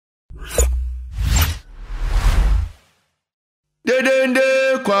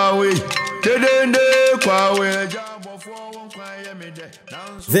The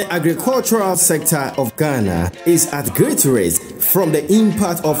agricultural sector of Ghana is at great risk from the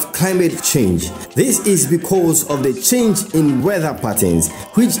impact of climate change. This is because of the change in weather patterns,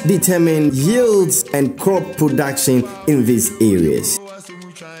 which determine yields and crop production in these areas.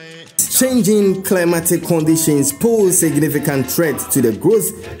 Changing climatic conditions pose significant threat to the growth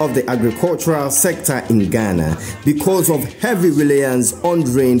of the agricultural sector in Ghana because of heavy reliance on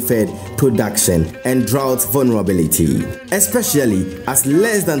rain-fed production and drought vulnerability, especially as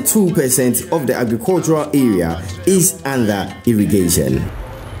less than 2% of the agricultural area is under irrigation.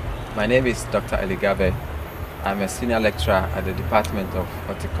 My name is Dr. Lgt-Ltt. I'm a senior lecturer at the Department of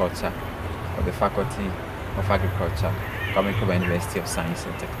Horticulture of the Faculty of Agriculture, Kwame University of Science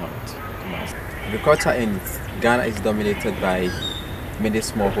and Technology. Agriculture in Ghana is dominated by many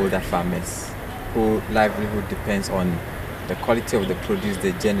smallholder farmers whose livelihood depends on the quality of the produce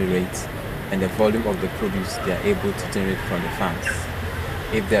they generate and the volume of the produce they are able to generate from the farms.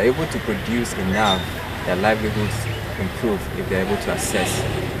 If they are able to produce enough, their livelihoods improve if they are able to access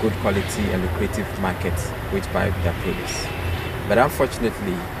good quality and lucrative markets which buy their produce. But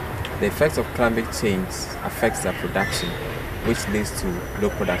unfortunately, the effects of climate change affects their production, which leads to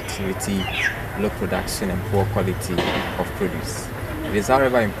low productivity, low production and poor quality of produce. It is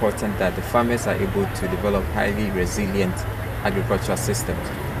however important that the farmers are able to develop highly resilient agricultural systems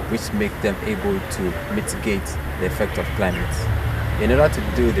which make them able to mitigate the effect of climate. In order to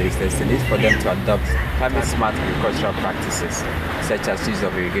do this, there is a need for them to adopt climate-smart agricultural practices such as use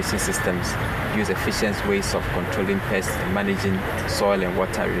of irrigation systems, use efficient ways of controlling pests and managing soil and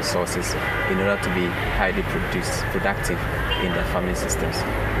water resources in order to be highly productive in their farming systems.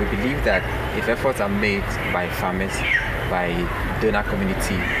 We believe that if efforts are made by farmers, by donor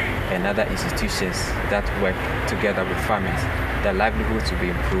community and other institutions that work together with farmers, their livelihoods will be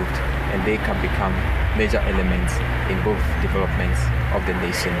improved and they can become major elements in both development of the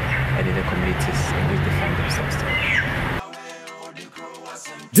nation and in the communities in which they find themselves.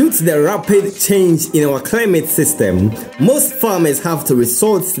 Due to the rapid change in our climate system, most farmers have to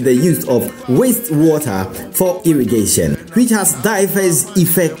resort to the use of wastewater for irrigation, which has diverse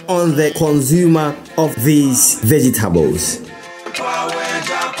effect on the consumer of these vegetables.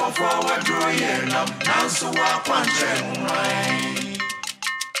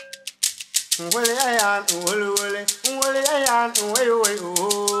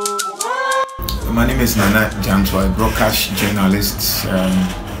 My name is Nana Janto, a broadcast journalist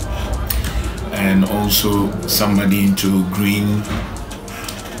and also somebody into green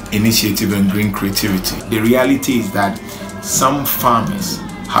initiative and green creativity. The reality is that some farmers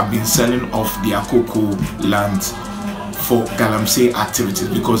have been selling off their cocoa land for galamsey activities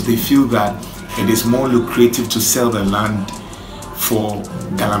because they feel that it is more lucrative to sell the land for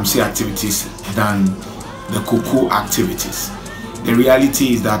galamsey activities than the cocoa activities. The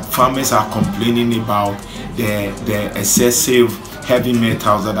reality is that farmers are complaining about the excessive heavy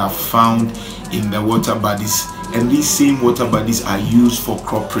metals that are found in the water bodies, and these same water bodies are used for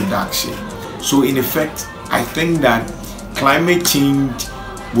crop production. So in effect, I think that climate change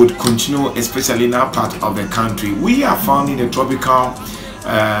would continue, especially in our part of the country. We are found in a tropical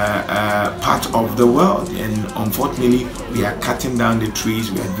part of the world, and unfortunately we are cutting down the trees,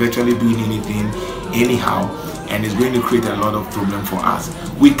 we are virtually doing anything anyhow, and it's going to create a lot of problem for us.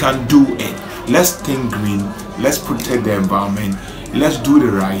 We can do it. Let's think green, let's protect the environment, let's do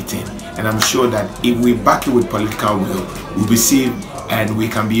the right thing, and I'm sure that if we back it with political will, we'll be safe and we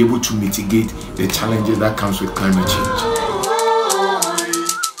can be able to mitigate the challenges that comes with climate change.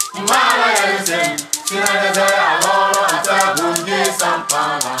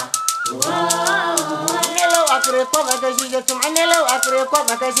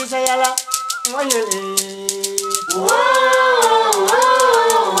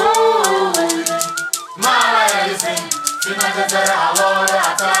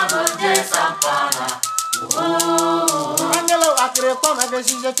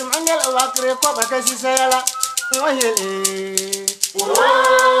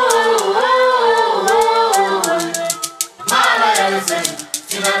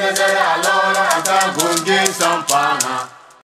 Sina de zera lora ata gunge sampana.